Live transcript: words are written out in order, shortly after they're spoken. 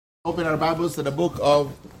Open our Bibles to the book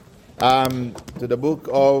of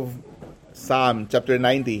Psalm, chapter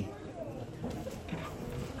 90.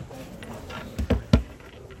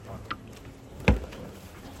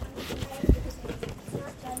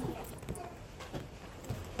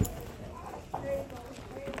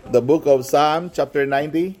 The book of Psalm, chapter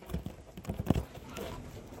 90.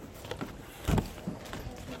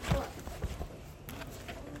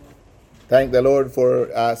 Thank the Lord for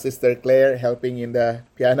Sister Claire helping in the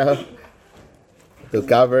piano to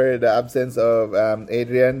cover the absence of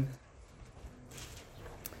Adrian.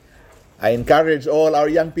 I encourage all our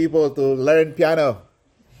young people to learn piano.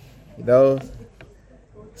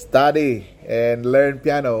 Study and learn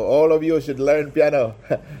piano. All of you should learn piano.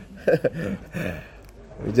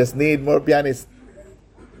 We just need more pianists.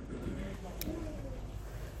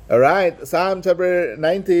 All right, Psalm chapter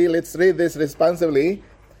 90. Let's read this responsibly.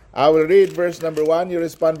 I will read verse number 1, you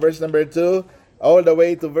respond verse number 2, all the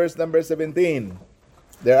way to verse number 17.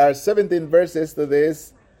 There are 17 verses to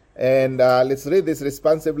this, and let's read this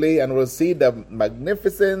responsibly, and we'll see the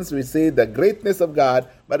magnificence, we see the greatness of God,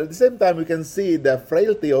 but at the same time we can see the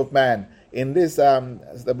frailty of man in this,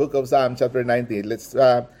 the book of Psalm, chapter 90. Let's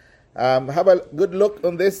have a good look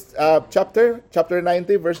on this chapter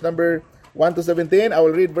 90, verse number 1 to 17. I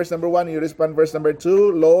will read verse number 1, you respond verse number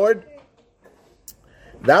 2. Lord,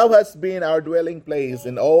 Thou hast been our dwelling place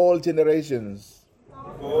in all generations.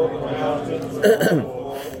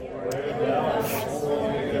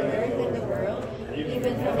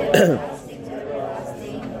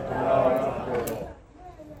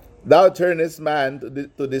 Thou turnest man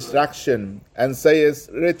to destruction, and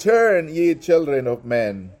sayest, Return, ye children of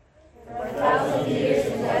men. For 1,000 years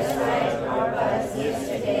in thy sight are but as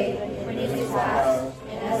yesterday, when it is past,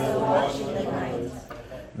 and as the watch in the night.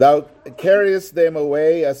 Thou carriest them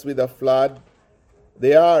away as with a flood.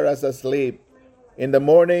 They are as asleep. In the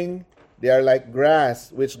morning they are like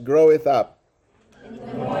grass which groweth up. In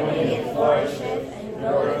the morning it flourisheth and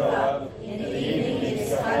groweth up. In the evening it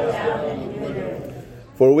is cut down and withereth.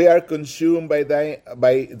 For we are consumed by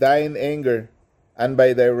thine anger, and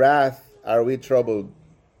by thy wrath are we troubled.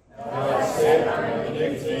 Thou hast set our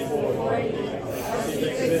iniquities before thee, our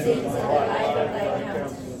secret sins in the light of thy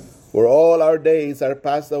countenance. For all our days are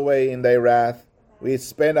passed away in thy wrath. We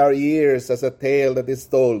spend our years as a tale that is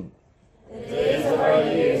told. The days of our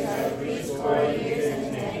years are 80 years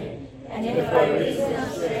and 10, and if by reason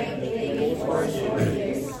of strength they be 40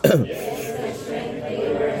 years, yet their strength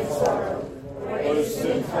labor and sorrow, for it is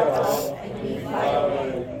soon cut off, and we fly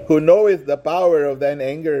away. Who knoweth the power of thine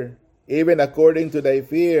anger? Even according to thy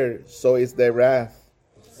fear, so is thy wrath.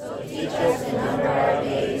 So teach us to number our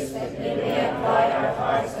days, that we may apply our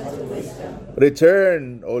hearts unto wisdom.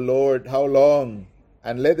 Return, O Lord, how long?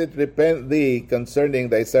 And let it repent thee concerning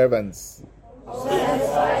thy servants.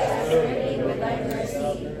 Satisfy us certainly with thy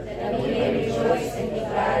mercy, that we may rejoice and be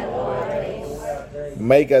glad all our days.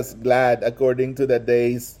 Make us glad according to the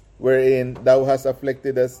days wherein thou hast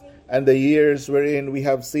afflicted us, and the years wherein we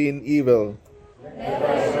have seen evil. Let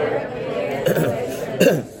thy word appear to thy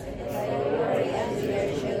servants, and thy glory unto their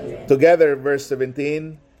children. Together, verse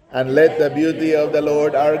 17, and let the beauty of the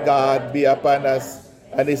Lord our God be upon us,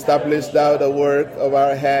 and establish thou the work of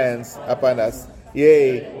our hands upon us.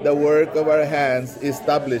 Yea, the work of our hands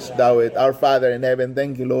establish thou it. Our Father in heaven,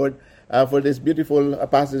 thank you, Lord, for this beautiful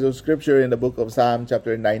passage of Scripture in the book of Psalm,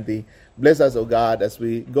 chapter 90. Bless us, O God, as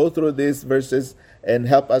we go through these verses, and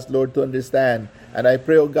help us, Lord, to understand. And I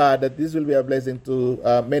pray, O God, that this will be a blessing to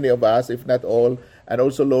many of us, if not all. And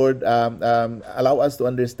also, Lord, allow us to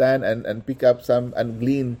understand and pick up some and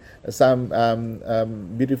glean some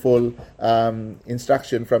beautiful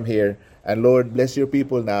instruction from here. And Lord, bless your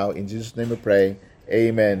people now. In Jesus' name we pray.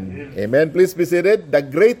 Amen. Amen. Please be seated. The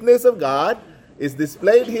greatness of God is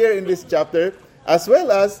displayed here in this chapter, as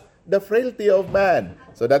well as the frailty of man.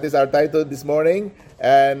 So that is our title this morning.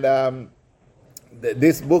 And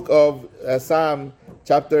this book of Psalm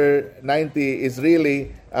chapter 90 is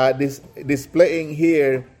really displaying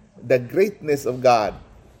here the greatness of God.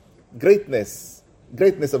 Greatness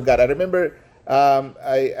of God. I remember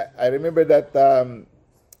I remember that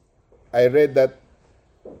I read that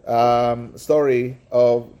story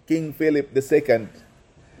of King Philip II.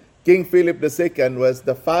 King Philip II was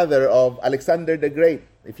the father of Alexander the Great.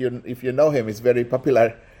 If you know him, he's very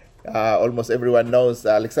popular. Almost everyone knows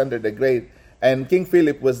Alexander the Great. And King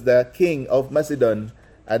Philip was the king of Macedon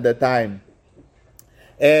at the time.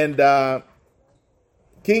 And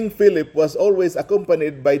King Philip was always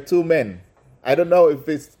accompanied by two men. I don't know if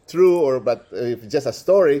it's true but if it's just a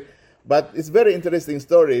story, but it's a very interesting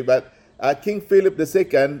story. But King Philip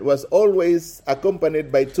II was always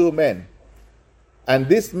accompanied by two men. And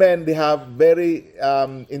these men, they have very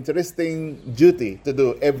interesting duty to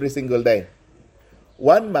do every single day.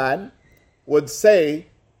 One man would say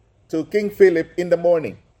to King Philip in the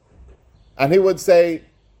morning, and he would say,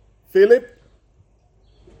 Philip,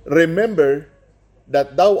 remember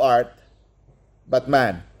that thou art but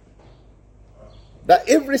man. That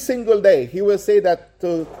every single day, he will say that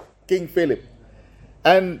to King Philip.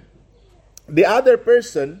 And the other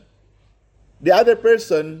person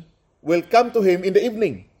will come to him in the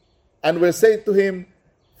evening and will say to him,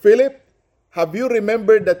 Philip, have you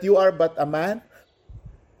remembered that you are but a man?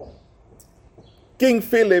 King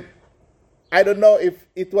Philip, I don't know if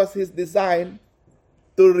it was his design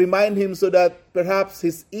to remind him so that perhaps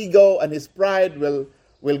his ego and his pride will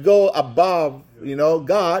go above,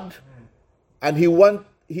 God. And he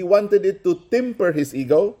wanted it to temper his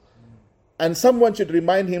ego. And someone should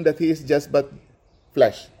remind him that he is just but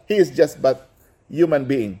flesh. He is just but human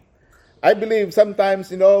being. I believe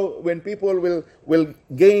sometimes, when people will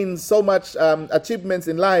gain so much achievements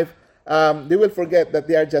in life, they will forget that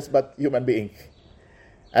they are just but human beings.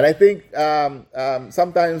 And I think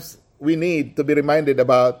sometimes we need to be reminded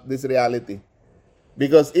about this reality.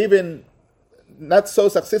 Because even not so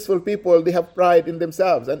successful people, they have pride in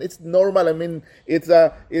themselves. And it's normal. I mean, it's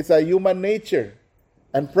a human nature.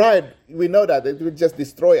 And pride, we know that it will just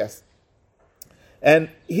destroy us. And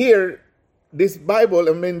here, this Bible,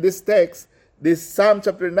 this text, this Psalm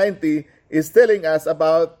chapter 90 is telling us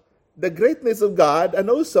about the greatness of God and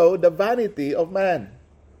also the vanity of man.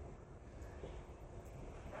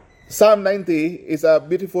 Psalm 90 is a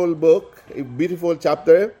beautiful book, a beautiful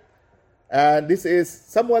chapter. And this is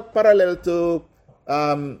somewhat parallel to,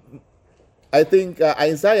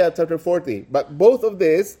 Isaiah chapter 40. But both of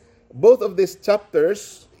these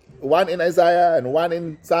chapters, one in Isaiah and one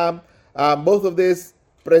in Psalm, both of these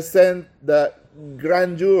present the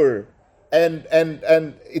grandeur and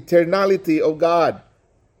eternality of God.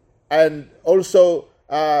 And also,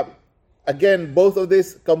 again, both of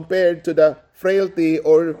these compared to the frailty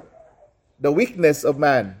or the weakness of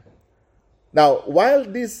man. Now, while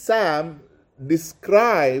this psalm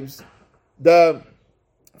describes the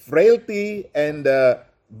frailty and the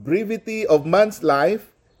brevity of man's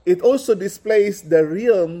life, it also displays the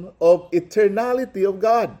realm of eternality of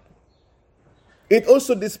God. It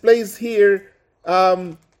also displays here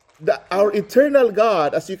our eternal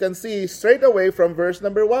God, as you can see straight away from verse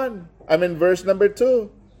number 2.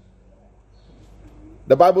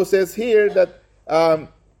 The Bible says here that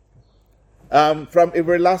from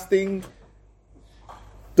everlasting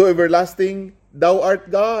to everlasting, thou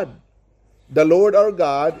art God. The Lord our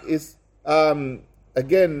God is,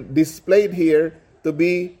 again, displayed here to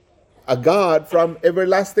be a God from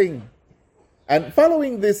everlasting. And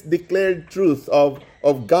following this declared truth of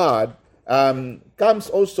God comes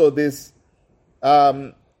also this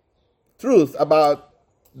truth about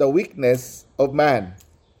the weakness of man.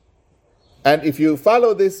 And if you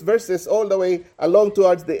follow these verses all the way along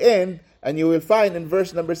towards the end, and you will find in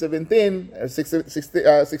verse number 16 and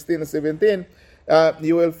 17,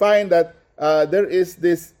 you will find that there is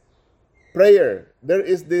this prayer, there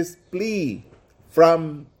is this plea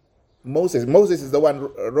from Moses. Moses is the one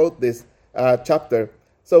who wrote this chapter.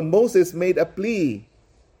 So Moses made a plea.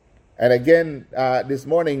 And again, this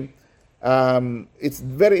morning, it's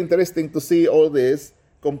very interesting to see all this,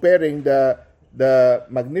 comparing the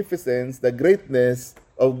magnificence, the greatness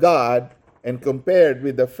of God, and compared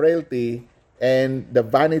with the frailty and the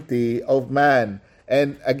vanity of man.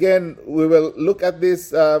 And again, we will look at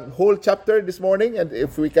this whole chapter this morning, and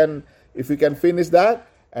if we can finish that,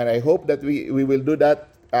 and I hope that we will do that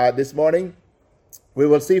this morning, we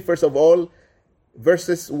will see first of all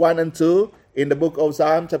verses 1 and 2 in the book of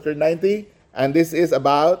Psalm chapter 90, and this is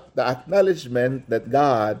about the acknowledgement that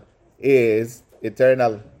God is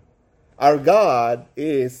eternal. Our God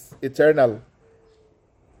is eternal.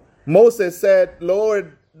 Moses said,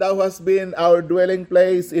 Lord, thou hast been our dwelling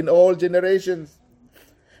place in all generations.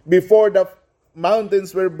 Before the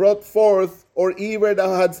mountains were brought forth, or ever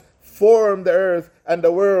thou hadst formed the earth and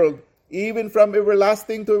the world, even from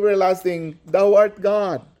everlasting to everlasting, thou art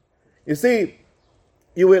God. You see,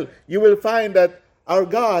 you will find that our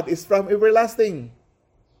God is from everlasting.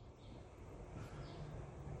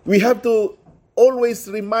 We have to always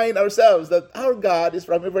remind ourselves that our God is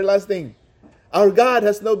from everlasting. Our God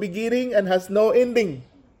has no beginning and has no ending.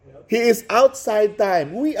 He is outside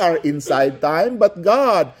time. We are inside time, but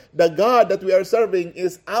God, the God that we are serving,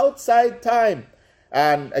 is outside time.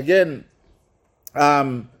 And again,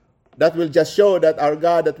 that will just show that our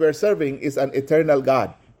God that we are serving is an eternal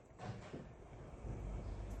God.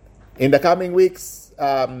 In the coming weeks,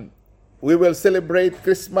 we will celebrate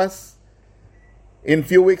Christmas. In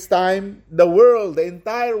few weeks' time, the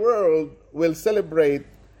entire world will celebrate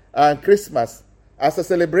Christmas as a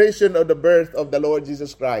celebration of the birth of the Lord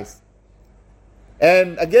Jesus Christ.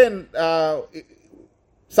 And again,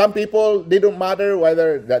 some people, they don't matter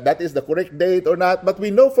whether that is the correct date or not, but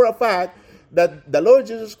we know for a fact that the Lord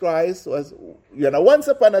Jesus Christ was, once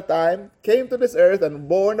upon a time, came to this earth and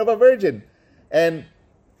born of a virgin. And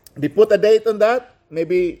they put a date on that,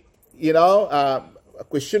 maybe, a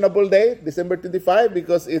questionable date, December 25,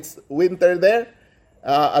 because it's winter there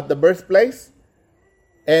at the birthplace.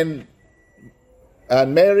 And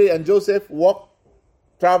Mary and Joseph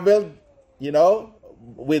traveled,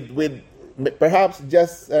 with perhaps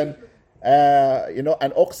just an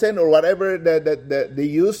oxen or whatever that they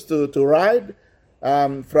used to ride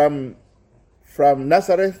from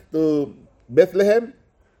Nazareth to Bethlehem.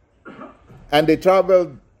 And they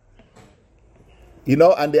traveled,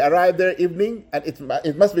 and they arrived there evening, and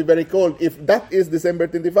it must be very cold if that is December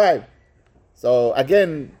 25. So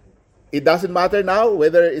again, it doesn't matter now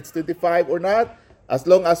whether it's 25 or not, as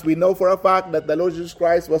long as we know for a fact that the Lord Jesus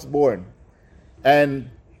Christ was born. And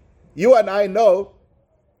you and I know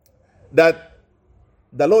that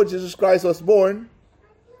the Lord Jesus Christ was born,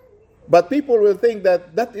 but people will think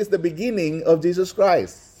that is the beginning of Jesus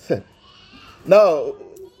Christ. No,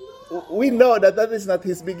 we know that is not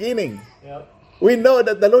his beginning. Yep. We know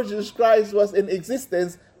that the Lord Jesus Christ was in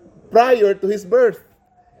existence prior to his birth.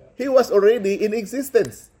 He was already in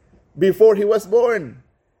existence before he was born.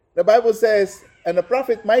 The Bible says, and the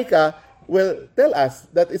prophet Micah will tell us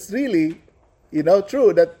that it's really,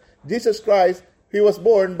 true that Jesus Christ, he was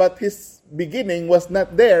born, but his beginning was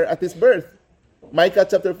not there at his birth. Micah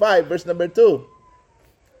chapter 5, verse number 2.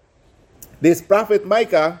 This prophet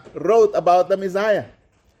Micah wrote about the Messiah.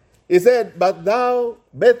 He said, "But thou,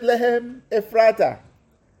 Bethlehem Ephratah,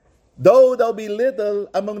 though thou be little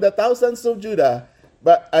among the thousands of Judah,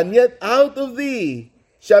 and yet out of thee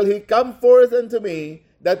shall he come forth unto me,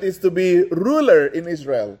 that is to be ruler in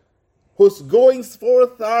Israel, whose goings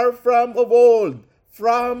forth are from of old,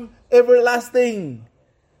 from everlasting."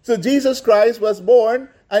 So Jesus Christ was born,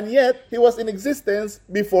 and yet he was in existence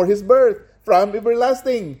before his birth, from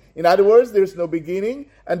everlasting. In other words, there's no beginning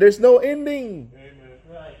and there's no ending. Amen.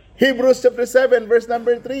 Right. Hebrews chapter 7, verse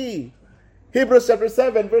number 3. Hebrews chapter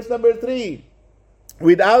 7, verse number 3.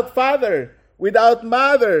 Without father, without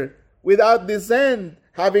mother, without descent,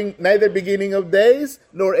 having neither beginning of days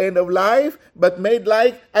nor end of life, but made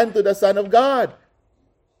like unto the Son of God.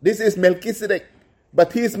 This is Melchizedek,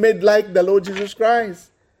 but he is made like the Lord Jesus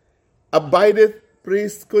Christ. Abideth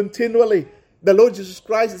priest continually. The Lord Jesus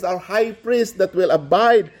Christ is our high priest that will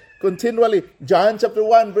abide continually. John chapter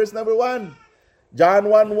 1, verse number 1.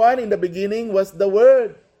 John 1:1, in the beginning was the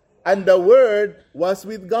Word, and the Word was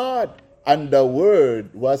with God, and the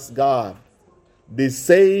Word was God. The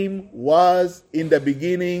same was in the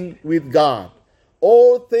beginning with God.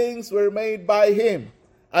 All things were made by him,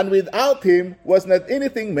 and without him was not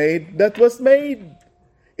anything made that was made.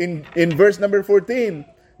 In verse number 14,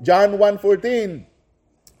 John 1:14,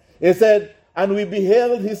 it said, "And we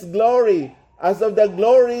beheld his glory as of the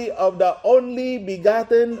glory of the only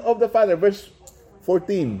begotten of the Father." Verse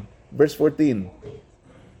 14.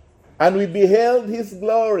 "And we beheld his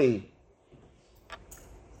glory."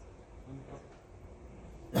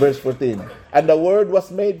 Verse 14. "And the Word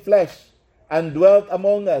was made flesh and dwelt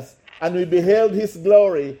among us, and we beheld his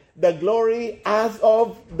glory, the glory as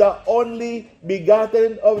of the only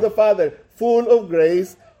begotten of the Father, full of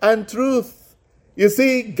grace and truth." You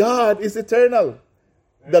see, God is eternal.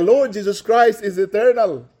 The Lord Jesus Christ is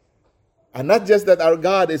eternal. And not just that our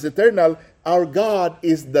God is eternal, our God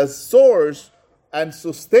is the source and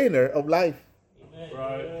sustainer of life.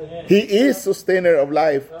 Right. He is sustainer of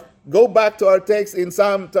life. Go back to our text in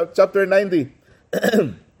Psalm chapter 90.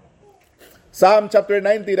 Psalm chapter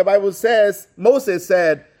 90, the Bible says, Moses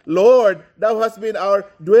said, "Lord, thou hast been our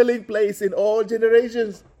dwelling place in all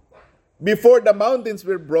generations. Before the mountains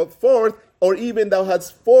were brought forth, or even thou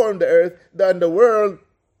hadst formed the earth and the world,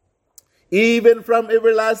 even from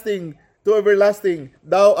everlasting to everlasting,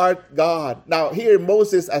 thou art God." Now here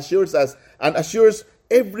Moses assures us and assures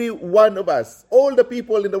every one of us, all the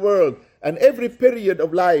people in the world, and every period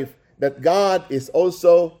of life, that God is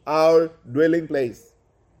also our dwelling place.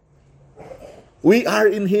 We are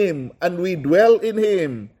in him and we dwell in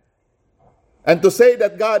him. And to say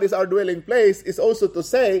that God is our dwelling place is also to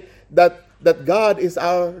say that God is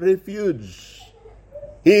our refuge.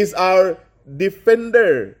 He is our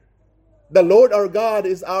defender. The Lord our God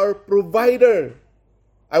is our provider.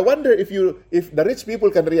 I wonder if the rich people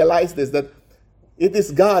can realize this, that it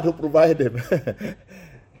is God who provided them.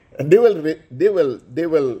 And they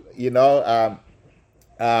will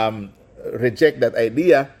reject that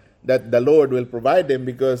idea that the Lord will provide them,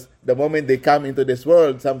 because the moment they come into this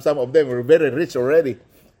world, some of them were very rich already,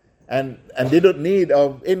 and they don't need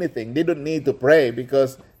of anything. They don't need to pray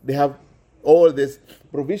because they have all these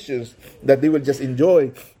provisions that they will just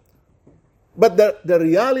enjoy. But the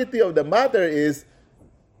reality of the matter is,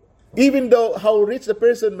 even though how rich the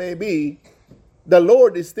person may be, the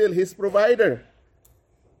Lord is still his provider.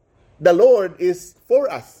 The Lord is for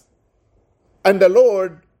us. And the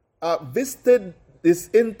Lord visited His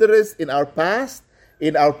interest in our past,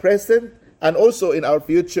 in our present, and also in our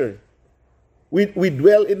future. We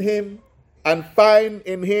dwell in Him and find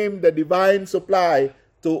in Him the divine supply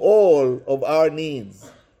to all of our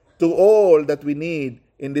needs, to all that we need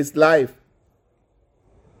in this life.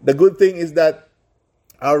 The good thing is that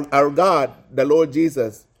our God, the Lord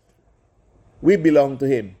Jesus, we belong to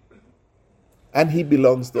Him, and He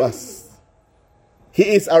belongs to us.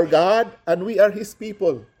 He is our God, and we are His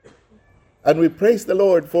people. And we praise the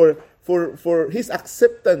Lord for His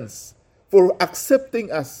acceptance, for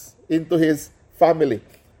accepting us into His family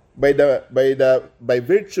by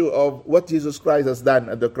virtue of what Jesus Christ has done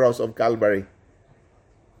at the cross of Calvary.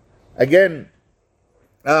 Again,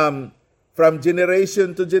 from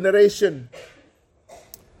generation to generation,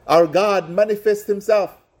 our God manifests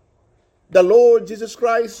Himself. The Lord Jesus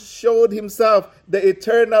Christ showed Himself, the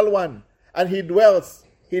Eternal One, and He dwells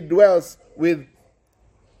with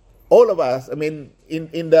all of us. I mean,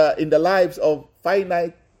 in the lives of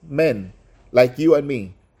finite men like you and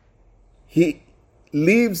me. He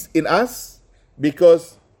lives in us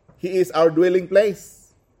because He is our dwelling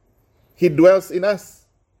place. He dwells in us.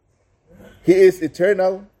 He is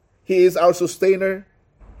eternal. He is our sustainer.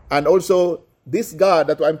 And also, this God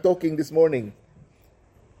that I'm talking this morning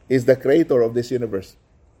is the creator of this universe.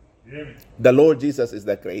 The Lord Jesus is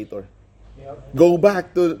the creator. Go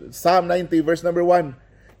back to Psalm 90, verse number 1.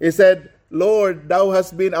 He said, Lord, Thou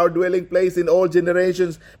hast been our dwelling place in all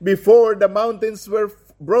generations, before the mountains were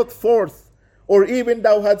brought forth, or even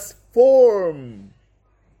Thou hadst formed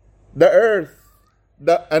the earth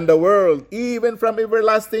and the world, even from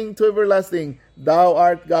everlasting to everlasting, Thou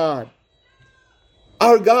art God.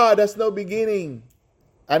 Our God has no beginning,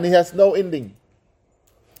 and He has no ending.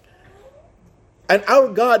 And our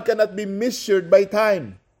God cannot be measured by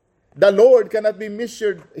time. The Lord cannot be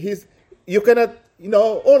measured.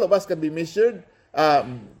 All of us can be measured.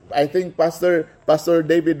 I think Pastor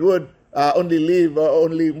David Wood only live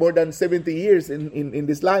only more than 70 years in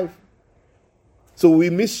this life. So we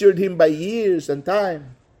measured him by years and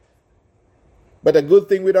time. But the good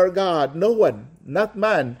thing with our God, no one, not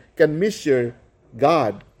man, can measure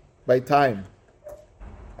God by time.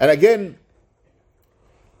 And again,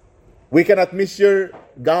 we cannot measure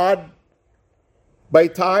God by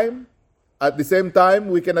time. At the same time,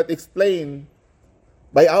 we cannot explain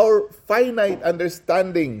by our finite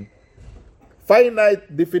understanding,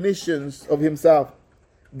 finite definitions of Himself.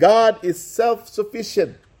 God is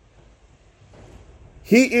self-sufficient.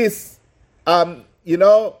 He is, a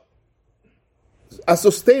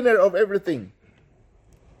sustainer of everything.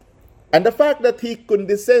 And the fact that He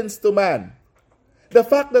condescends to man, the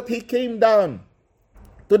fact that He came down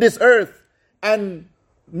to this earth and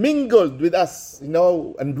mingled with us,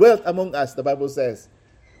 and dwelt among us, the Bible says.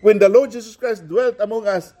 When the Lord Jesus Christ dwelt among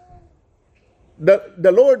us,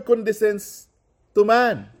 the Lord condescends to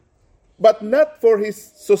man. But not for His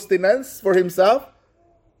sustenance, for Himself,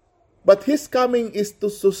 but His coming is to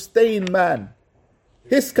sustain man.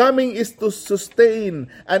 His coming is to sustain,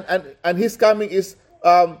 and His coming is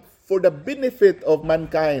for the benefit of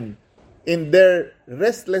mankind in their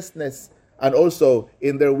restlessness and also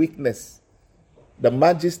in their weakness. The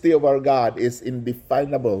majesty of our God is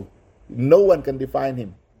indefinable. No one can define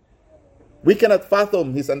Him. We cannot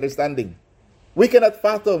fathom His understanding. We cannot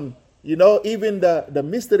fathom, even the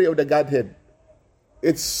mystery of the Godhead.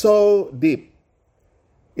 It's so deep.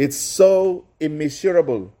 It's so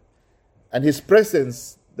immeasurable. And His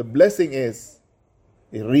presence, the blessing is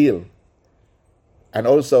real. And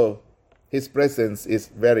also, His presence is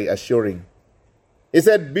very assuring. He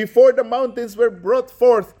said, before the mountains were brought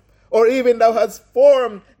forth, or even Thou hast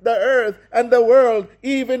formed the earth and the world,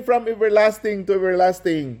 even from everlasting to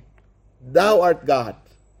everlasting, Thou art God.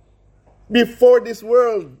 Before this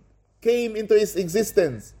world came into its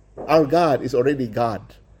existence, our God is already God.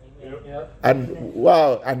 And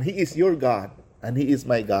and He is your God, and He is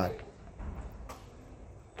my God.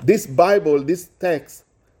 This Bible, this text,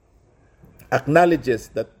 acknowledges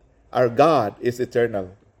that our God is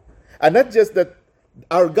eternal. And not just that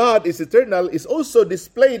our God is eternal, is also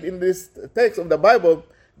displayed in this text of the Bible,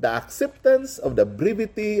 the acceptance of the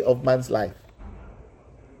brevity of man's life.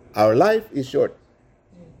 Our life is short.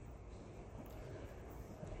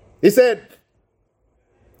 He said,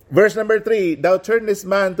 verse number 3, thou turnest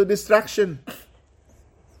man to destruction,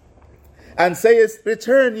 and sayest,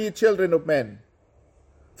 return, ye children of men.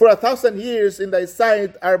 For 1,000 years in thy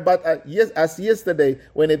sight are but as yesterday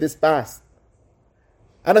when it is past.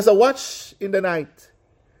 And as a watch in the night,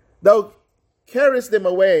 thou carriest them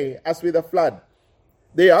away as with a flood.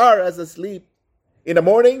 They are as asleep. In the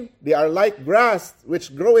morning they are like grass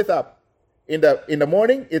which groweth up. In the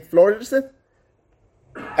morning it flourisheth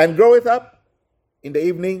and groweth up. In the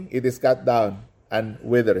evening it is cut down and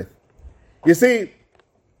withereth. You see,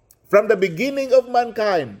 from the beginning of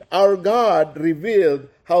mankind, our God revealed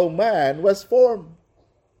how man was formed.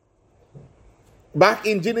 Back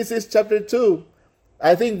in Genesis chapter 2,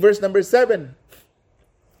 I think verse number 7.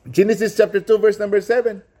 Genesis chapter 2, verse number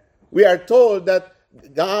 7. We are told that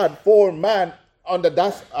God formed man on the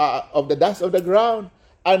dust of the ground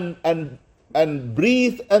and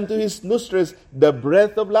breathed unto his nostrils the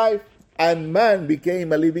breath of life, and man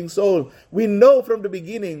became a living soul. We know from the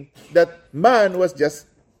beginning that man was just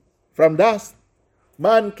from dust.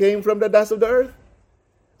 Man came from the dust of the earth.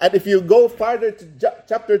 And if you go farther to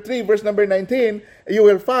chapter 3, verse number 19, you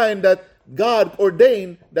will find that God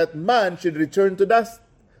ordained that man should return to dust.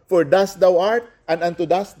 For dust thou art, and unto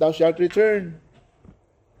dust thou shalt return.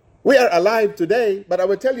 We are alive today, but I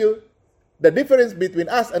will tell you, the difference between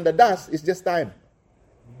us and the dust is just time.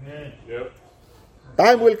 Yep.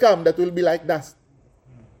 Time will come that will be like dust.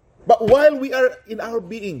 But while we are in our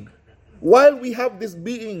being, while we have this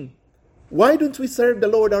being, why don't we serve the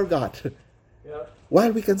Lord our God? Yep.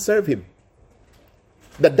 While we can serve Him.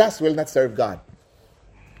 The dust will not serve God.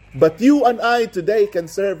 But you and I today can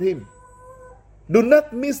serve Him. Do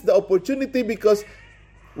not miss the opportunity, because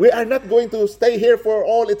we are not going to stay here for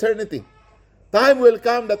all eternity. Time will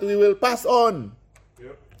come that we will pass on.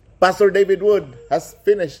 Yep. Pastor David Wood has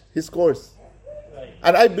finished his course. Right.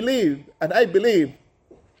 And I believe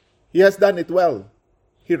he has done it well.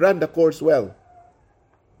 He ran the course well.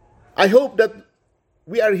 I hope that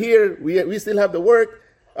we are here, we still have the work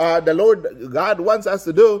the Lord God wants us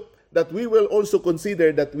to do, that we will also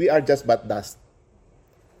consider that we are just but dust.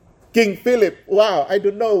 King Philip, wow, I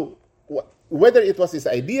don't know whether it was his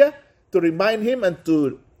idea to remind him and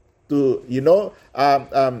to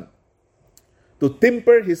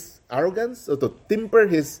temper his arrogance, or to temper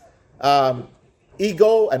his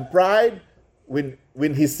ego and pride when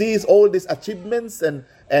he sees all these achievements and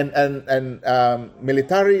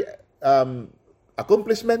military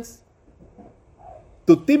accomplishments.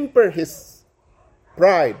 To temper his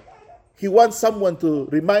pride, he wants someone to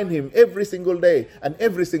remind him every single day and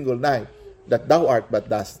every single night that thou art but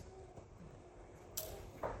dust.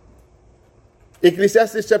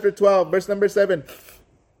 Ecclesiastes chapter 12, verse number 7.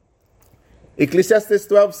 Ecclesiastes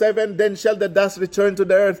 12:7. Then shall the dust return to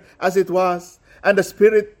the earth as it was, and the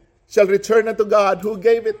spirit shall return unto God who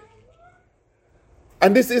gave it.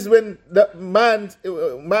 And this is when the man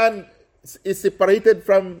is separated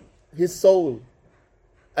from his soul,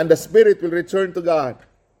 and the spirit will return to God.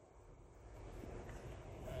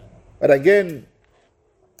 But again,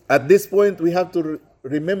 at this point, we have to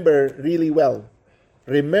remember really well.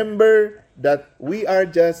 Remember that we are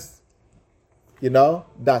just,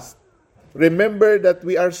 dust. Remember that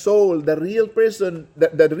we are soul. The real person,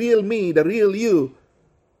 the real me, the real you,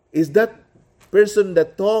 is that person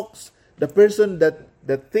that talks, the person that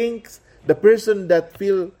thinks, the person that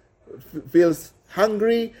feels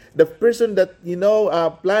hungry, the person that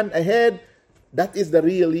plan ahead. That is the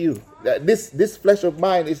real you. This flesh of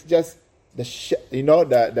mine is just the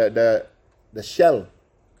shell.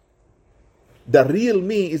 The real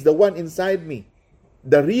me is the one inside me.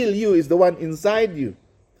 The real you is the one inside you.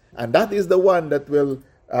 And that is the one that will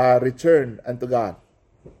return unto God.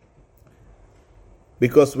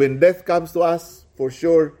 Because when death comes to us, for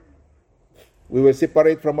sure, we will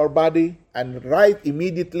separate from our body, and right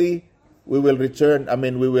immediately we will we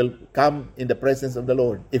will come in the presence of the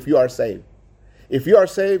Lord, if you are saved. If you are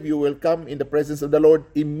saved, you will come in the presence of the Lord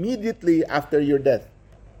immediately after your death.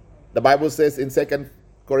 The Bible says in 2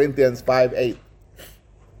 Corinthians 5:8.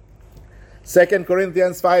 2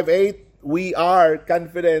 Corinthians 5:8, we are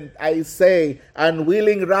confident, I say, and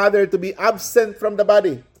willing rather to be absent from the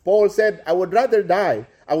body. Paul said, I would rather die.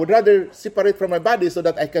 I would rather separate from my body so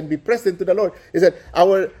that I can be present to the Lord. He said, I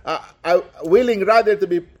willing rather to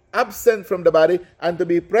be absent from the body and to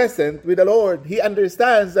be present with the Lord. He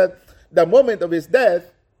understands that the moment of his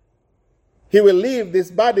death, he will leave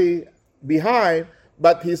this body behind,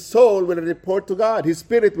 but his soul will report to God. His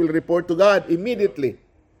spirit will report to God immediately.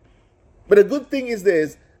 But the good thing is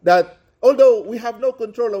this, that although we have no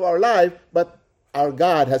control of our life, but our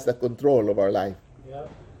God has the control of our life. Yeah.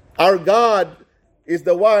 Our God is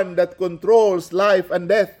the one that controls life and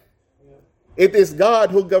death. It is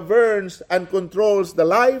God who governs and controls the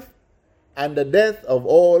life and the death of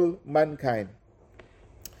all mankind.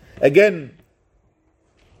 Again,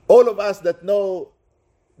 all of us that know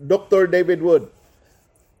Dr. David Wood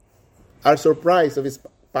are surprised of his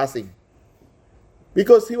passing.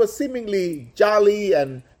 Because he was seemingly jolly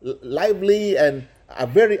and lively and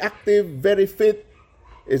very active, very fit,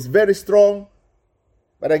 is very strong.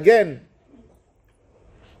 But again,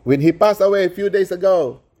 when he passed away a few days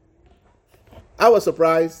ago, I was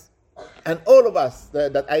surprised. And all of us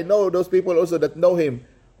that I know, those people also that know him,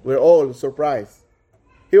 we're all surprised.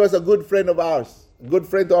 He was a good friend of ours, a good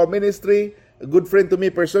friend to our ministry, a good friend to me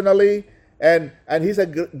personally, and he's a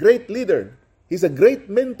great leader. He's a great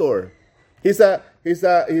mentor. He's a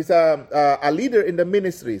leader in the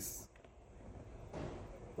ministries.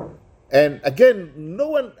 And again,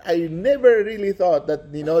 I never really thought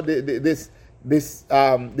that this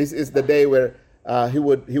is the day where he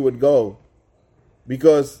would go,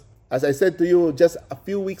 because as I said to you just a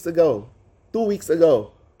few weeks ago, 2 weeks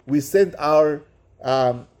ago, we sent our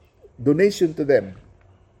donation to them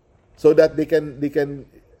so that they can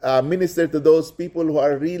minister to those people who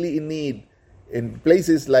are really in need in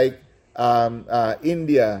places like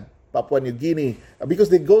India, Papua New Guinea, because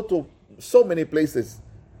they go to so many places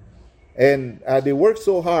and they work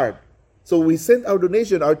so hard. So we sent our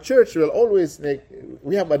donation. Our church will always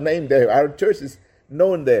we have a name there. Our church is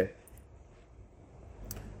known there.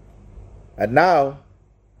 And now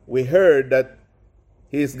we heard that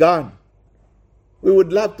he is gone. We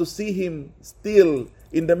would love to see him still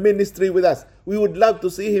in the ministry with us. We would love to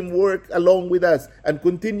see him work along with us and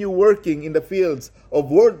continue working in the fields of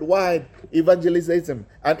worldwide evangelization.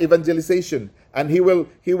 And he will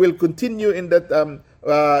continue in that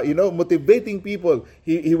motivating people.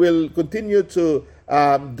 He will continue to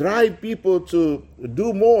drive people to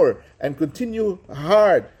do more and continue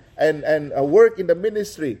hard and work in the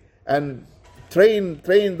ministry and train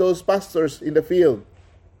those pastors in the field.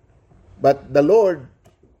 But the Lord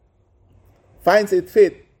finds it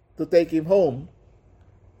fit to take him home.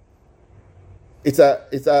 It's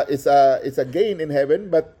a gain in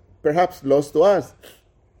heaven, but perhaps loss to us.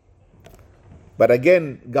 But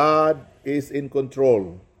again, God is in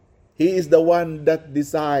control. He is the one that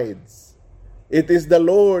decides. It is the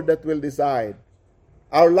Lord that will decide.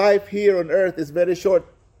 Our life here on earth is very short.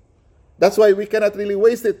 That's why we cannot really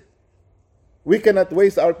waste it. We cannot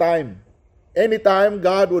waste our time. Anytime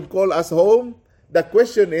God would call us home, the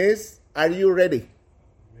question is, are you ready?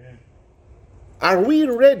 Amen. Are we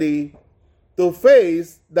ready to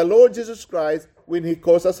face the Lord Jesus Christ when He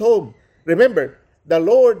calls us home? Remember, the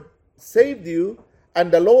Lord saved you,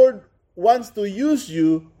 and the Lord wants to use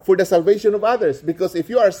you for the salvation of others. Because if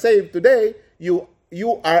you are saved today, you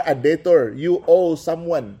are a debtor. You owe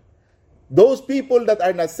someone. Those people that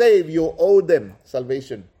are not saved, you owe them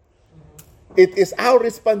salvation. It is our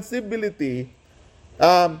responsibility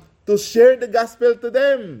to share the gospel to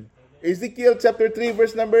them. Ezekiel chapter 3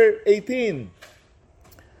 verse number 18.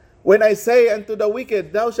 When I say unto the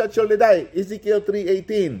wicked, thou shalt surely die. Ezekiel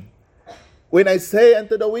 3:18. When I say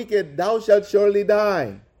unto the wicked, thou shalt surely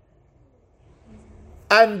die.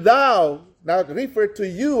 And thou, now refer to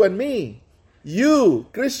you and me, you,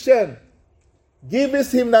 Christian,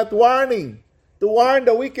 givest him not warning, to warn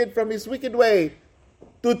the wicked from his wicked way,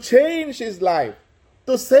 to change his life,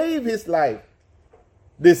 to save his life.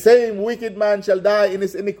 The same wicked man shall die in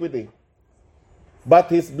his iniquity, but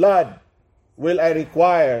his blood will I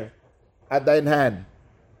require at thine hand.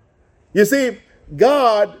 You see,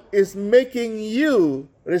 God is making you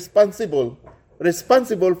responsible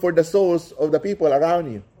for the souls of the people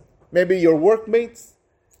around you. Maybe your workmates,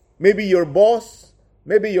 maybe your boss,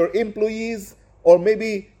 maybe your employees, or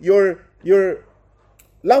maybe your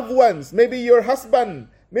loved ones, maybe your husband,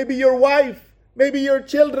 maybe your wife, maybe your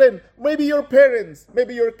children, maybe your parents,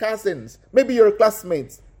 maybe your cousins, maybe your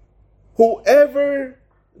classmates. Whoever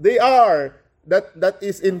they are that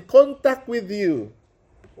is in contact with you,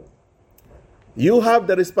 you have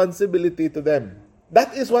the responsibility to them.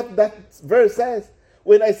 That is what that verse says.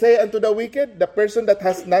 When I say unto the wicked, the person that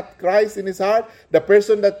has not Christ in his heart, the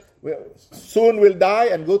person that soon will die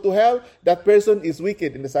and go to hell, that person is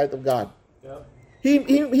wicked in the sight of God. Yeah.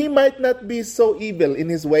 He might not be so evil in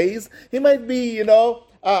his ways. He might be,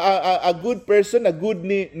 a good person, a good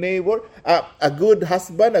neighbor, a good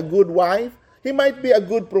husband, a good wife. He might be a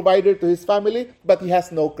good provider to his family, but he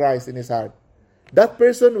has no Christ in his heart. That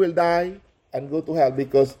person will die and go to hell,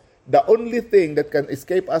 because the only thing that can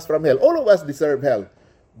escape us from hell, all of us deserve hell,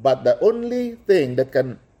 but the only thing that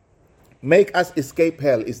can make us escape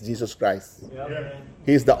hell is Jesus Christ. Yeah.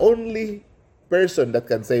 He is the only person that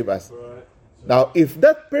can save us. Right. Now, if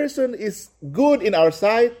that person is good in our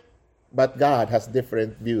sight, but God has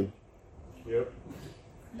different view. Yep.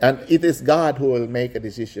 And it is God who will make a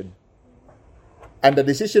decision. And the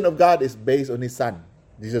decision of God is based on His Son,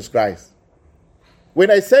 Jesus Christ. When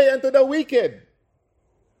I say unto the wicked,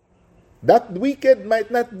 that wicked might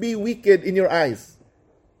not be wicked in your eyes.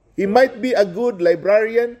 He might be a good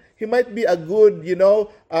librarian. He might be a good,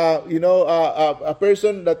 a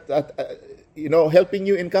person that, helping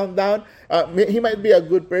you in countdown. He might be a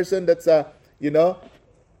good person that's,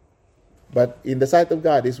 but in the sight of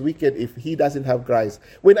God is wicked if he doesn't have Christ.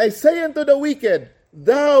 When I say unto the wicked,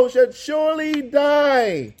 thou shalt surely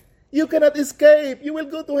die. You cannot escape. You will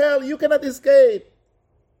go to hell. You cannot escape.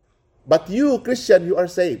 But you, Christian, you are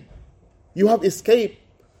saved. You have escaped.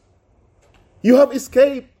 You have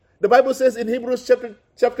escaped. The Bible says in Hebrews chapter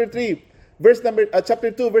 3,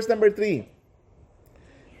 chapter 2, verse number 3.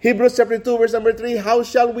 Hebrews chapter 2, verse number 3. How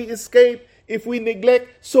shall we escape if we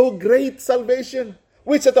neglect so great salvation,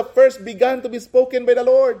 which at the first began to be spoken by the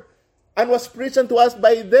Lord, and was preached unto us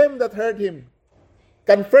by them that heard him,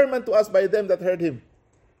 confirmed unto us by them that heard him.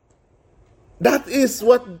 That is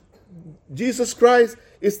what Jesus Christ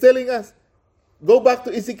is telling us. Go back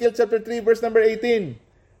to Ezekiel chapter 3, verse number 18.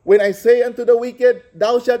 When I say unto the wicked,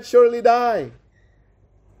 thou shalt surely die.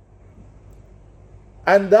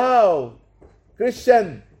 And thou,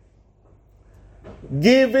 Christian,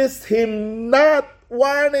 givest him not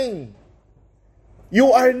warning.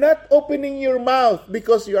 You are not opening your mouth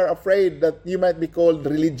because you are afraid that you might be called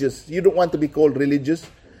religious. You don't want to be called religious.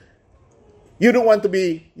 You don't want to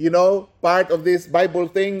be, part of this Bible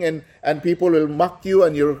thing and people will mock you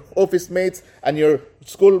and your office mates and your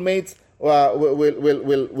schoolmates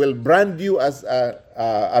will brand you as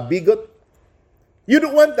a bigot. You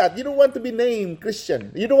don't want that. You don't want to be named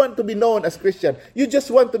Christian. You don't want to be known as Christian. You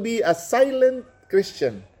just want to be a silent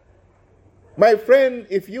Christian. My friend,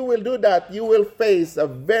 if you will do that, you will face a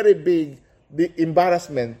very big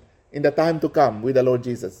embarrassment in the time to come with the Lord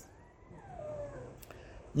Jesus.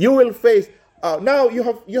 You will face... now you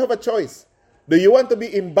have a choice. Do you want to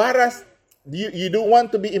be embarrassed? You don't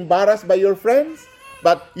want to be embarrassed by your friends,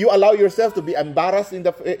 but you allow yourself to be embarrassed in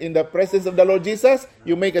the presence of the Lord Jesus?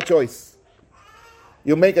 You make a choice.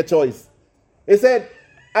 You make a choice. He said,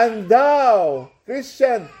 and thou,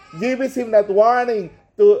 Christian, givest him that warning,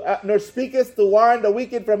 nor speakest to warn the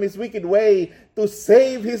wicked from his wicked way, to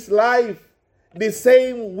save his life. The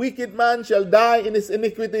same wicked man shall die in his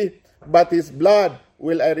iniquity, but his blood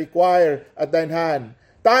will I require at thine hand.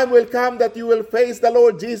 Time will come that you will face the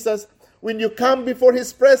Lord Jesus when you come before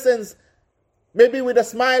his presence, maybe with a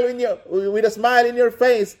smile in your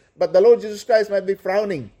face, but the Lord Jesus Christ might be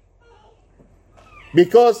frowning.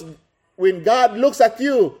 Because when God looks at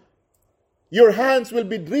you, your hands will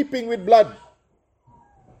be dripping with blood.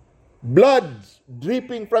 Blood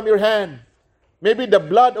dripping from your hand. Maybe the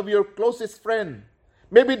blood of your closest friend.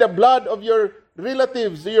 Maybe the blood of your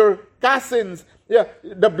relatives, your cousins,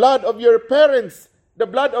 the blood of your parents, the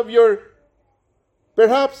blood of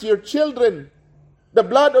perhaps your children, the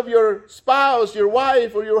blood of your spouse, your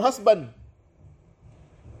wife, or your husband.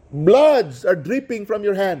 Bloods are dripping from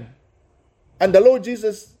your hand. And the Lord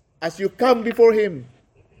Jesus, as you come before him,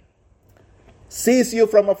 sees you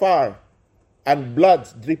from afar and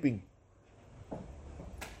blood's dripping.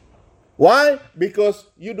 Why? Because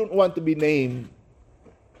you don't want to be named.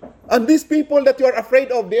 And these people that you are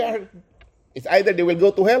afraid of, it's either they will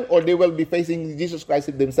go to hell or they will be facing Jesus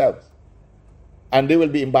Christ themselves. And they will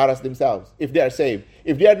be embarrassed themselves if they are saved.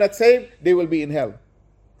 If they are not saved, they will be in hell.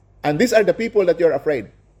 And these are the people that you are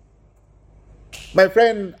afraid. My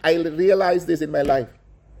friend, I realized this in my life.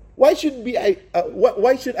 Why should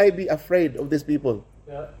I be afraid of these people?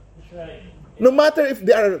 Yeah, that's right. No matter if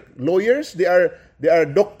they are lawyers, they are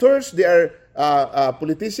doctors, they are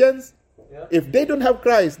politicians. Yeah. If they don't have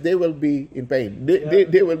Christ, they will be in pain.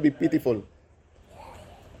 They will be pitiful.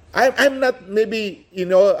 I'm not maybe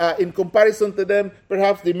in comparison to them.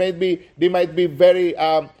 Perhaps they might be very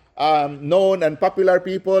known and popular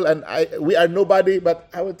people, and we are nobody. But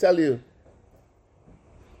I will tell you,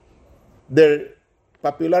 their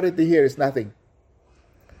popularity here is nothing.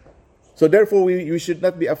 So therefore, we should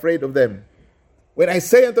not be afraid of them. When I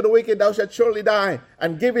say unto the wicked, thou shalt surely die,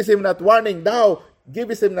 and givest him not warning, thou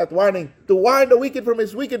givest him not warning, to warn the wicked from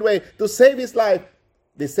his wicked way, to save his life,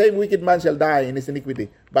 the same wicked man shall die in his iniquity,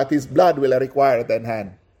 but his blood will I require at thine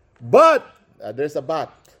hand. But, there's a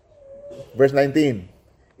but. Verse 19,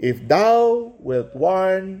 if thou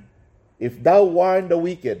warn the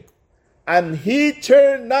wicked, and he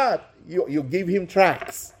turn not, you give him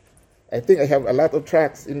tracts. I think I have a lot of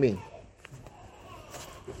tracts in me.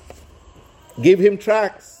 Give him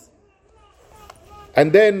tracts.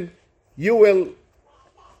 And then you will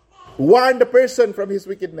warn the person from his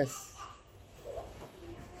wickedness.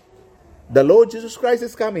 The Lord Jesus Christ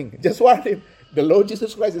is coming. Just warn him. The Lord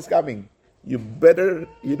Jesus Christ is coming. You better,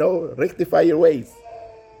 rectify your ways.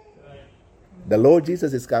 The Lord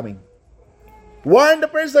Jesus is coming. Warn the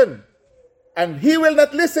person. And he will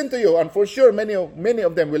not listen to you. And for sure, many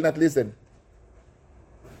of them will not listen.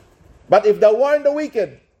 But if thou warn the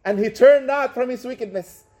wicked, and he turn not from his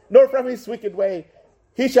wickedness, nor from his wicked way,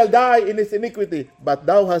 he shall die in his iniquity, but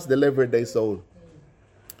thou hast delivered thy soul.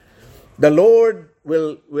 The Lord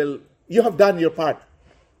will you have done your part.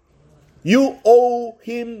 You owe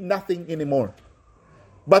him nothing anymore.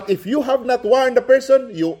 But if you have not warned the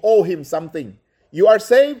person, you owe him something. You are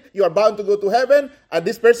saved, you are bound to go to heaven, and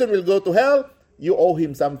this person will go to hell, you owe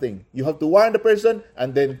him something. You have to warn the person,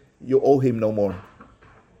 and then you owe him no more.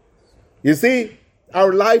 You see,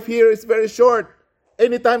 our life here is very short.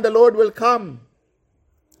 Anytime the Lord will come.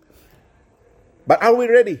 But are we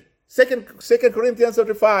ready? 2 Corinthians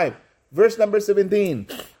 5, verse number 17.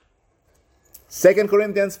 2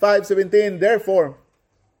 Corinthians 5:17. Therefore,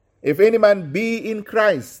 if any man be in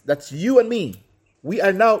Christ, that's you and me, we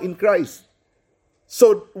are now in Christ.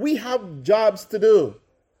 So we have jobs to do.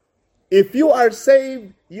 If you are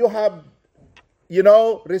saved, you have,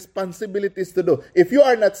 responsibilities to do. If you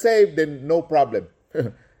are not saved, then no problem.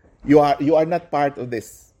 You are not part of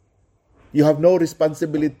this. You have no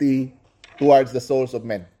responsibility towards the souls of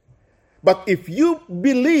men. But if you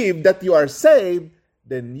believe that you are saved,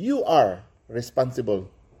 then you are responsible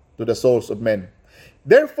to the souls of men.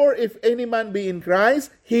 Therefore, if any man be in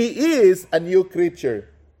Christ, he is a new creature.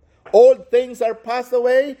 Old things are passed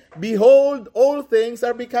away. Behold, all things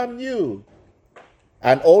are become new.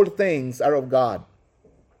 And all things are of God,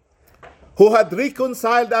 who had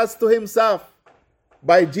reconciled us to himself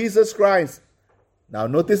by Jesus Christ. Now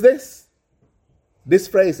notice this. This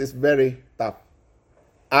phrase is very tough.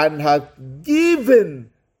 And hath given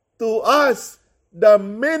to us the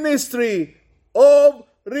ministry of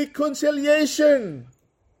reconciliation.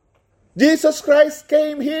 Jesus Christ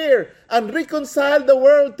came here and reconciled the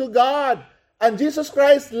world to God. And Jesus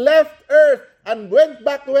Christ left earth and went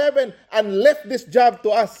back to heaven and left this job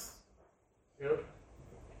to us. Yep.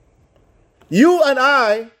 You and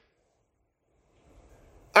I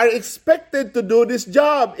are expected to do this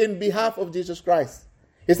job in behalf of Jesus Christ.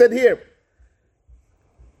 He said here,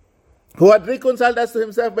 who had reconciled us to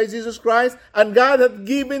himself by Jesus Christ, and God hath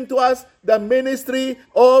given to us the ministry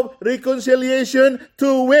of reconciliation,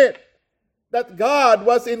 to wit, that God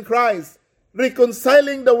was in Christ,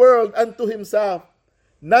 reconciling the world unto himself,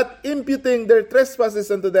 not imputing their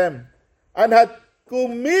trespasses unto them, and hath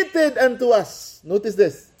committed unto us, notice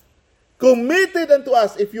this, committed unto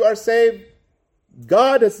us, if you are saved,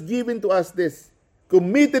 God has given to us this,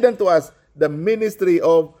 committed unto us the ministry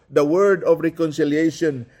of the word of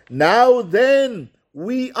reconciliation. Now then,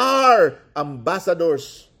 we are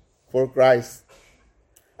ambassadors for Christ.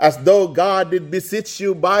 As though God did beseech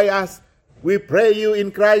you by us, we pray you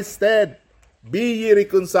in Christ's stead, be ye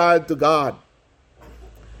reconciled to God.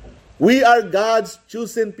 We are God's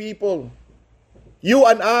chosen people. You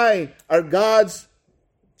and I are God's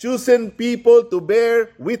chosen people to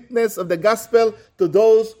bear witness of the gospel to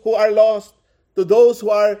those who are lost, to those who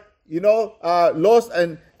are lost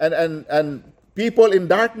and people in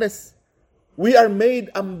darkness. We are made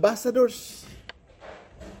ambassadors.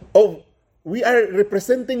 We are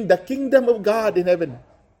representing the kingdom of God in heaven.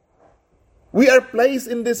 We are placed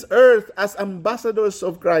in this earth as ambassadors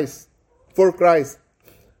of Christ, for Christ.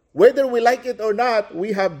 Whether we like it or not,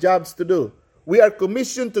 we have jobs to do. We are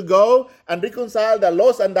commissioned to go and reconcile the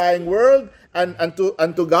lost and dying world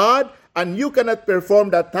unto God, and you cannot perform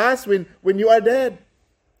that task when you are dead.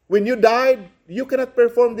 When you died, you cannot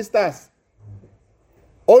perform this task.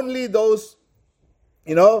 Only those,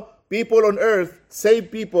 people on earth,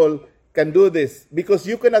 saved people, can do this, because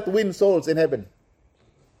you cannot win souls in heaven.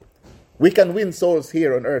 We can win souls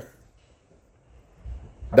here on earth.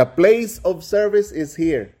 The place of service is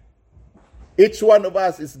here. Each one of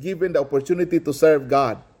us is given the opportunity to serve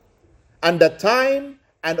God. And the time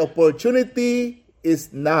and opportunity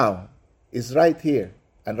is now, is right here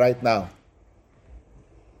and right now.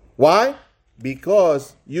 Why?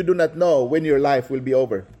 Because you do not know when your life will be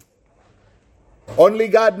over. Only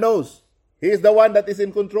God knows. He is the one that is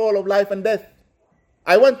in control of life and death.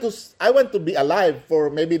 I want to be alive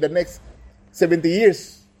for maybe the next 70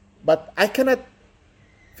 years, but I cannot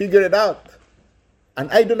figure it out.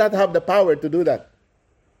 And I do not have the power to do that.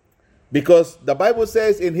 Because the Bible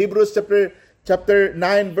says in Hebrews chapter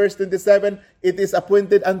 9 verse 27, it is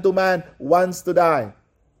appointed unto man once to die.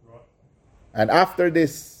 And after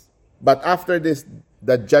this,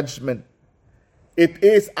 the judgment. It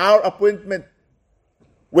is our appointment.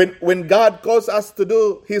 When God calls us to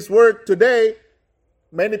do His work today,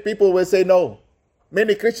 many people will say no.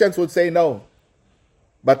 Many Christians would say no.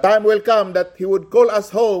 But time will come that He would call us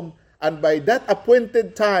home, and by that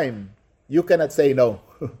appointed time, you cannot say no.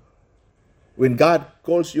 When God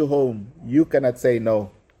calls you home, you cannot say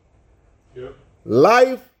no. Yep.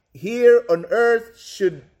 Life here on earth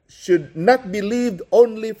should not be lived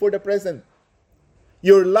only for the present.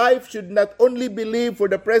 Your life should not only be lived for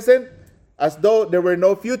the present as though there were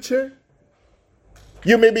no future.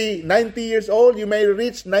 You may be 90 years old. You may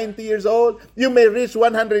reach 90 years old. You may reach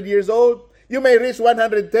 100 years old. You may reach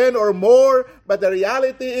 110 or more. But the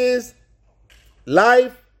reality is,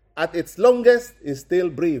 life at its longest is still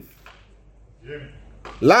brief. Yeah.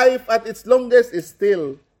 Life at its longest is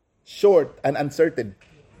still short and uncertain.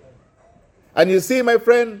 And you see, my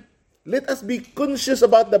friend, let us be conscious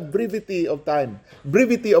about the brevity of time,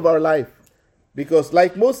 brevity of our life. Because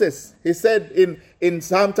like Moses, he said in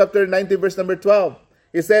Psalm chapter 90, verse number 12,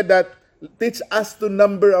 he said that, teach us to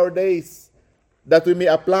number our days, that we may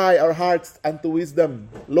apply our hearts unto wisdom.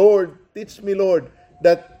 Lord, teach me, Lord,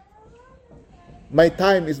 that my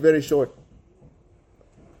time is very short.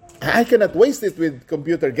 I cannot waste it with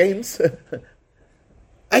computer games.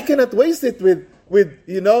 I cannot waste it with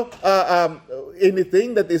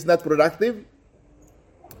anything that is not productive.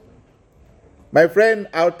 My friend,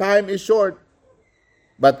 our time is short,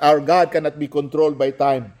 but our God cannot be controlled by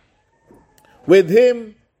time. With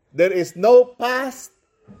Him, there is no past.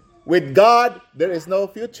 With God, there is no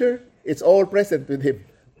future. It's all present with Him.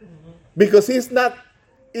 Because He's not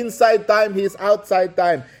inside time, He is outside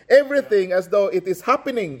time. Everything as though it is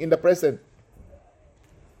happening in the present.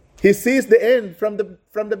 He sees the end from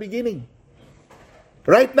the beginning.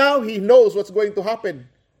 Right now, He knows what's going to happen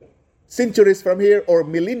centuries from here or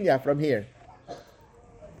millennia from here.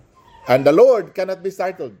 And the Lord cannot be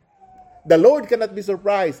startled. The Lord cannot be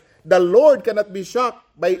surprised. The Lord cannot be shocked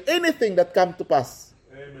by anything that comes to pass.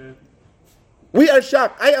 Amen. We are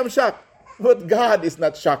shocked. I am shocked. But God is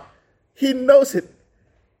not shocked. He knows it.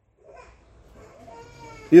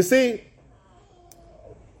 You see,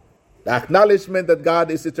 the acknowledgement that God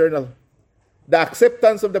is eternal, the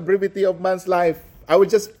acceptance of the brevity of man's life. I will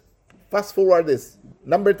just fast forward this.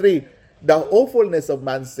 Number 3, the awfulness of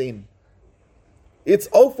man's sin. It's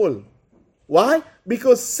awful. Why?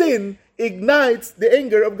 Because sin ignites the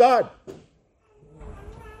anger of God.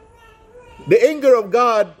 The anger of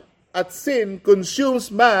God at sin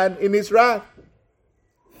consumes man in His wrath.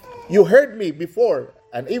 You heard me before,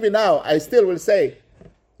 and even now I still will say,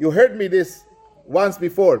 you heard me this once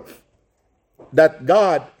before, that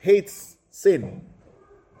God hates sin,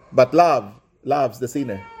 but loves the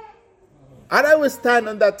sinner. And I will stand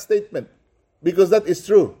on that statement, because that is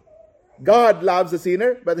true. God loves the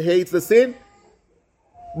sinner, but hates the sin.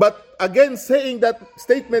 But again, saying that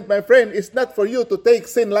statement, my friend, is not for you to take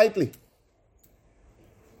sin lightly.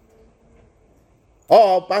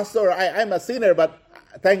 Oh, Pastor, I'm a sinner, but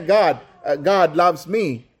thank God, God loves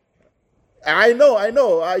me. I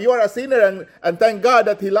know, you are a sinner, and thank God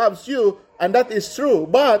that He loves you, and that is true.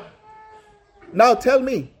 But now tell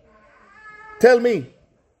me,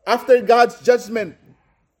 after God's judgment,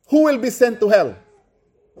 who will be sent to hell?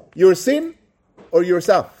 Your sin or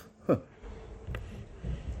yourself?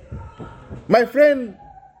 My friend,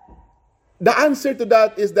 the answer to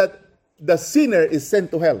that is that the sinner is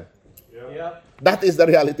sent to hell. Yep. That is the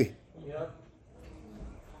reality. Yep.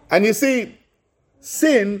 And you see,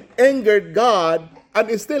 sin angered God and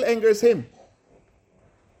it still angers Him.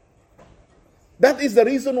 That is the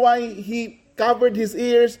reason why He covered His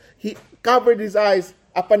ears, He covered His eyes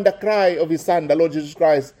upon the cry of His Son, the Lord Jesus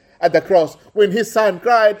Christ, at the cross. When His Son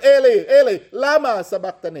cried, Eli, Eli, lama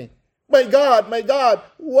sabachthani. My God,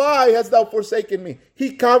 why hast Thou forsaken me?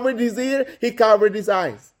 He covered His ear, He covered His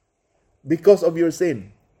eyes. Because of your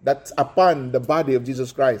sin that's upon the body of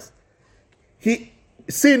Jesus Christ.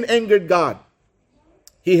 Sin angered God.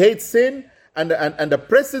 He hates sin and the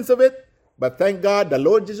presence of it. But thank God, the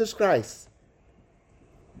Lord Jesus Christ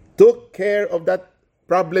took care of that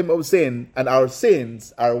problem of sin, and our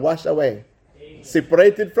sins are washed away. Amen.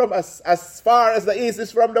 Separated from us as far as the east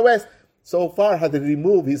is from the west. So far hath He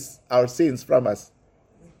removed our sins from us.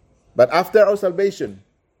 But after our salvation,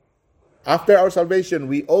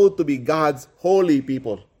 we ought to be God's holy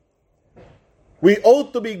people. We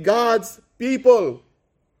ought to be God's people.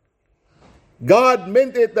 God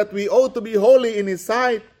meant it that we ought to be holy in His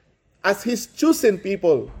sight as His chosen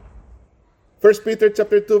people. 1 Peter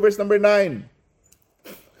chapter 2, verse number 9.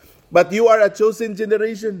 But you are a chosen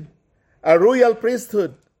generation, a royal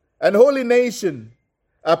priesthood, an holy nation,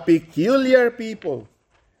 a peculiar people,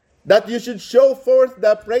 that you should show forth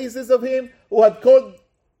the praises of him who had called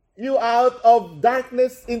you out of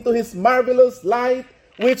darkness into his marvelous light,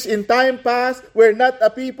 which in time past were not a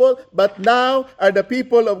people, but now are the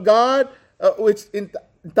people of God, which in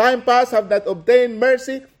time past have not obtained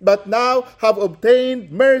mercy, but now have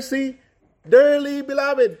obtained mercy. Dearly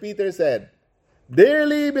beloved, Peter said,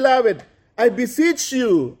 dearly beloved, I beseech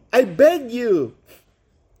you, I beg you,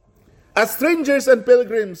 as strangers and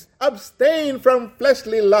pilgrims, abstain from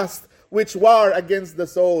fleshly lust, which war against the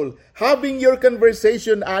soul, having your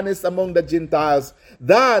conversation honest among the Gentiles,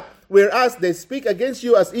 that, whereas they speak against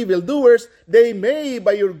you as evildoers, they may,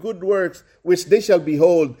 by your good works, which they shall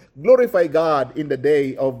behold, glorify God in the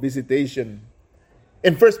day of visitation.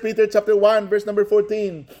 In 1 Peter chapter 1, verse number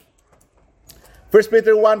 14, 1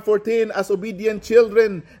 Peter 1:14, as obedient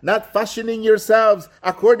children, not fashioning yourselves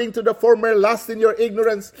according to the former lust in your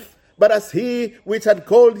ignorance, but as he which had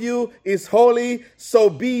called you is holy, so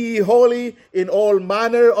be ye holy in all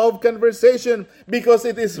manner of conversation, because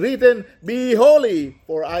it is written, be holy,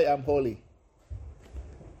 for I am holy.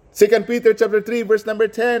 2 Peter chapter 3, verse number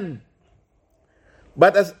 10.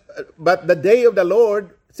 But the day of the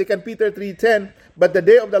Lord, 2 Peter 3:10, but the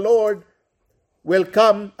day of the Lord will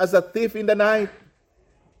come as a thief in the night,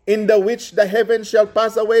 in the which the heavens shall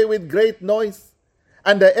pass away with great noise,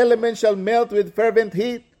 and the elements shall melt with fervent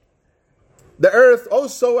heat. The earth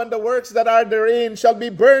also and the works that are therein shall be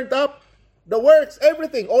burnt up. The works,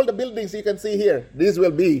 everything, all the buildings you can see here, these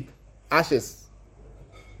will be ashes.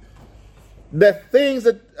 The things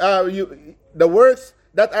that the works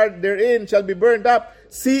that are therein shall be burned up.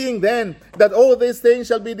 Seeing then that all these things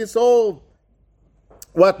shall be dissolved,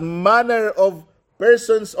 what manner of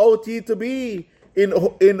persons ought ye to be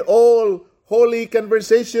in all holy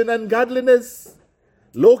conversation and godliness,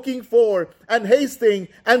 looking for and hasting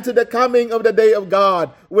unto the coming of the day of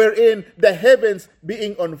God, wherein the heavens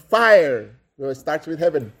being on fire. So it starts with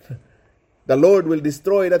heaven. The Lord will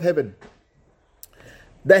destroy that heaven.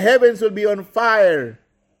 The heavens will be on fire.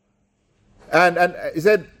 And he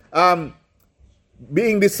said,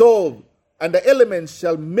 being dissolved, and the elements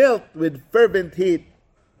shall melt with fervent heat.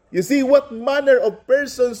 You see, what manner of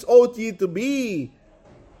persons ought ye to be?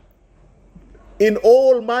 In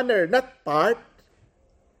all manner, not part.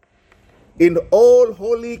 In all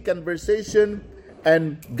holy conversation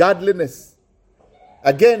and godliness.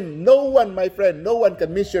 Again, no one, my friend, no one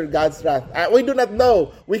can measure God's wrath. We do not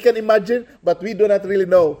know. We can imagine, but we do not really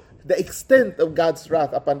know the extent of God's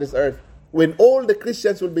wrath upon this earth. When all the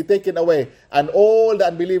Christians will be taken away and all the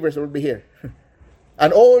unbelievers will be here.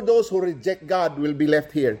 And all those who reject God will be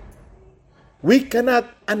left here. We cannot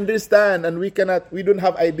understand and we don't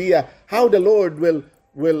have idea how the Lord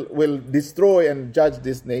will destroy and judge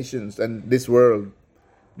these nations and this world.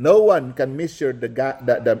 No one can measure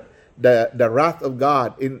the wrath of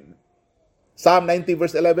God. In Psalm 90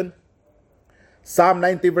 verse 11, Psalm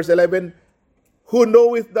 90 verse 11, who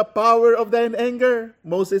knoweth the power of thine anger,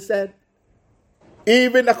 Moses said,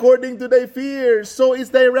 even according to thy fear, so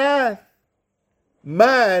is thy wrath.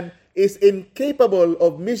 Man is incapable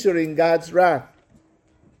of measuring God's wrath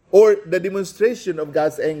or the demonstration of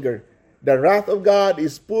God's anger. The wrath of God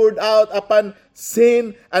is poured out upon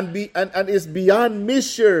sin and is beyond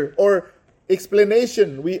measure or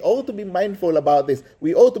explanation. We ought to be mindful about this.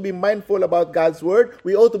 We ought to be mindful about God's word.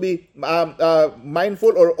 We ought to be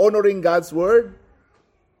mindful or honoring God's word.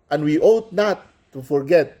 And we ought not to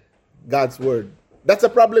forget God's word. That's a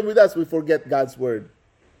problem with us. We forget God's word.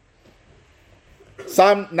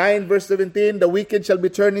 Psalm 9 verse 17, the wicked shall be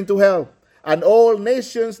turned into hell, and all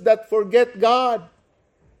nations that forget God.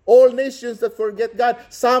 All nations that forget God.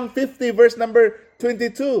 Psalm 50 verse number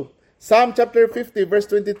 22. Psalm chapter 50 verse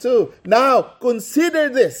 22. Now, consider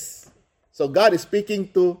this. So God is speaking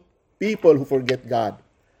to people who forget God.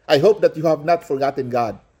 I hope that you have not forgotten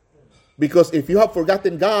God. Because if you have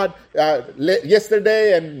forgotten God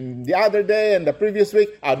yesterday and the other day and the previous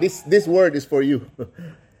week, this word is for you.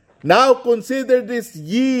 Now consider this,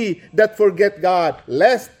 ye that forget God,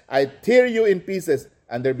 lest I tear you in pieces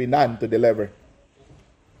and there be none to deliver.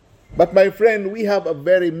 But my friend, we have a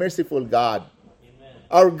very merciful God. Amen.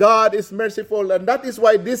 Our God is merciful, and that is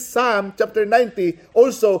why this Psalm chapter 90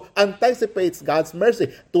 also anticipates God's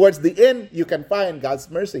mercy. Towards the end, you can find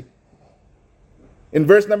God's mercy. In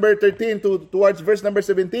verse number 13 towards verse number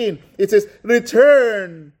 17, it says,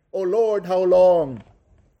 return, O Lord, how long?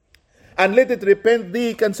 And let it repent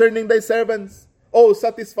thee concerning thy servants. O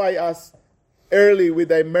satisfy us early with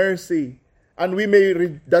thy mercy, and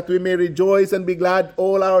that we may rejoice and be glad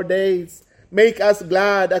all our days. Make us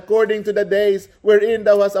glad according to the days wherein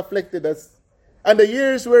thou hast afflicted us, And the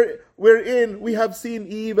years wherein we have seen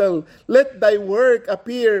evil, let thy work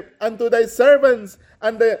appear unto thy servants,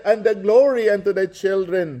 and the glory unto thy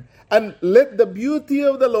children. And let the beauty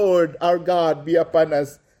of the Lord our God be upon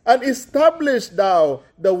us, and establish thou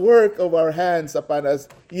the work of our hands upon us.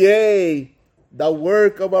 Yea, the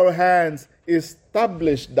work of our hands,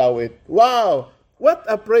 establish thou it. Wow! What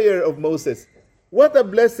a prayer of Moses. What a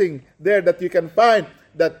blessing there that you can find,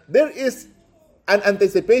 that there is an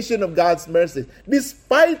anticipation of God's mercy.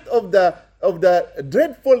 Despite of the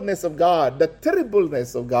dreadfulness of God, the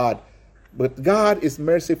terribleness of God, but God is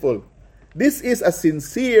merciful. This is a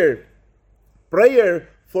sincere prayer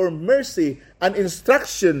for mercy and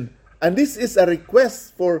instruction, and this is a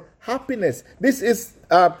request for happiness. This is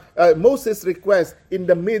Moses' request in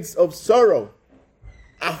the midst of sorrow,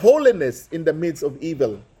 a holiness in the midst of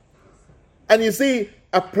evil. And you see,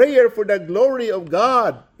 a prayer for the glory of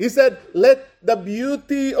God. He said, let the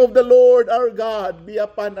beauty of the Lord our God be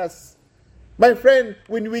upon us. My friend,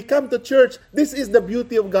 when we come to church, this is the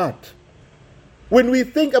beauty of God. When we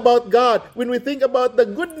think about God, when we think about the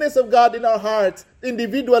goodness of God in our hearts,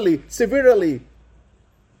 individually, severally,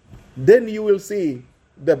 then you will see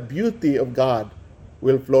the beauty of God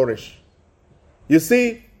will flourish. You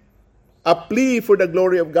see, a plea for the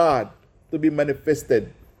glory of God to be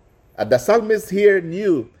manifested. And the psalmist here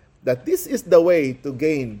knew that this is the way to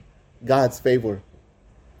gain God's favor.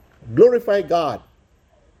 Glorify God.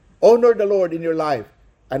 Honor the Lord in your life,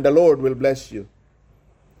 and the Lord will bless you.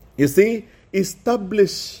 You see,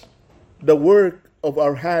 establish the work of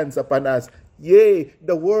our hands upon us. Yea,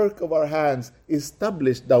 the work of our hands,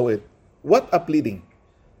 establish thou it. What a pleading.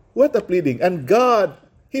 What a pleading. And God,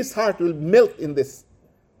 His heart will melt in this.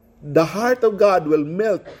 The heart of God will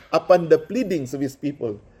melt upon the pleadings of His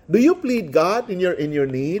people. Do you plead God in your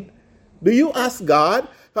need? Do you ask God?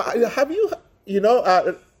 Have you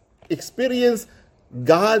experienced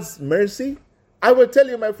God's mercy? I will tell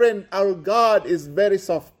you, my friend, our God is very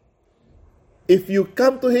soft. If you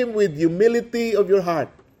come to Him with humility of your heart,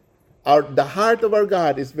 the heart of our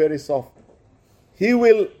God is very soft. He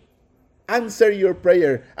will answer your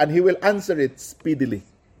prayer, and He will answer it speedily.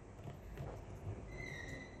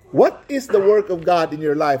 What is the work of God in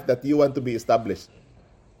your life that you want to be established?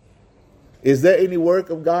 Is there any work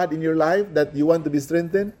of God in your life that you want to be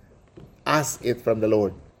strengthened? Ask it from the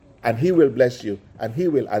Lord, and He will bless you, and He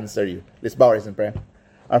will answer you. Let's bow our heads in prayer.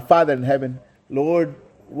 Our Father in heaven, Lord,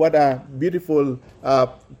 what a beautiful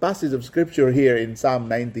passage of Scripture here in Psalm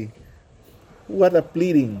 90. What a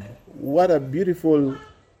pleading. What a beautiful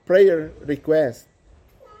prayer request.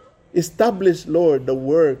 Establish, Lord, the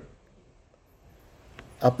work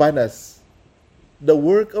upon us. The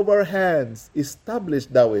work of our hands, establish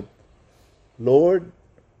thou it. Lord,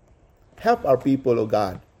 help our people, O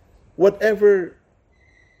God. Whatever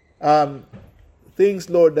things,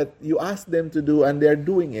 Lord, that you ask them to do and they're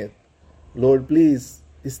doing it, Lord, please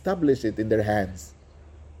establish it in their hands.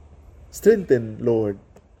 Strengthen, Lord,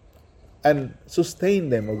 and sustain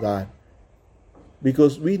them, O God.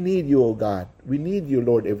 Because we need you, O God. We need you,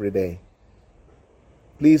 Lord, every day.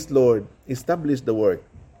 Please, Lord, establish the work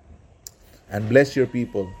and bless your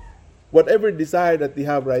people. Whatever desire that they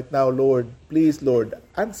have right now, Lord, please, Lord,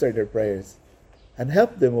 answer their prayers and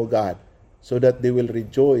help them, O God, so that they will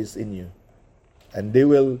rejoice in you and they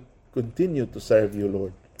will continue to serve you,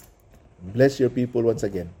 Lord. Bless your people once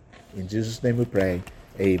again. In Jesus' name we pray.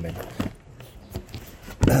 Amen.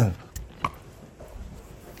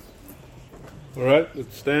 All right,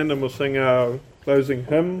 let's stand and we'll sing our closing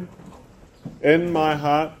hymn. In my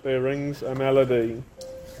heart there rings a melody.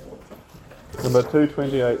 Number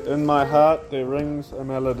 228. In my heart there rings a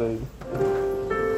melody.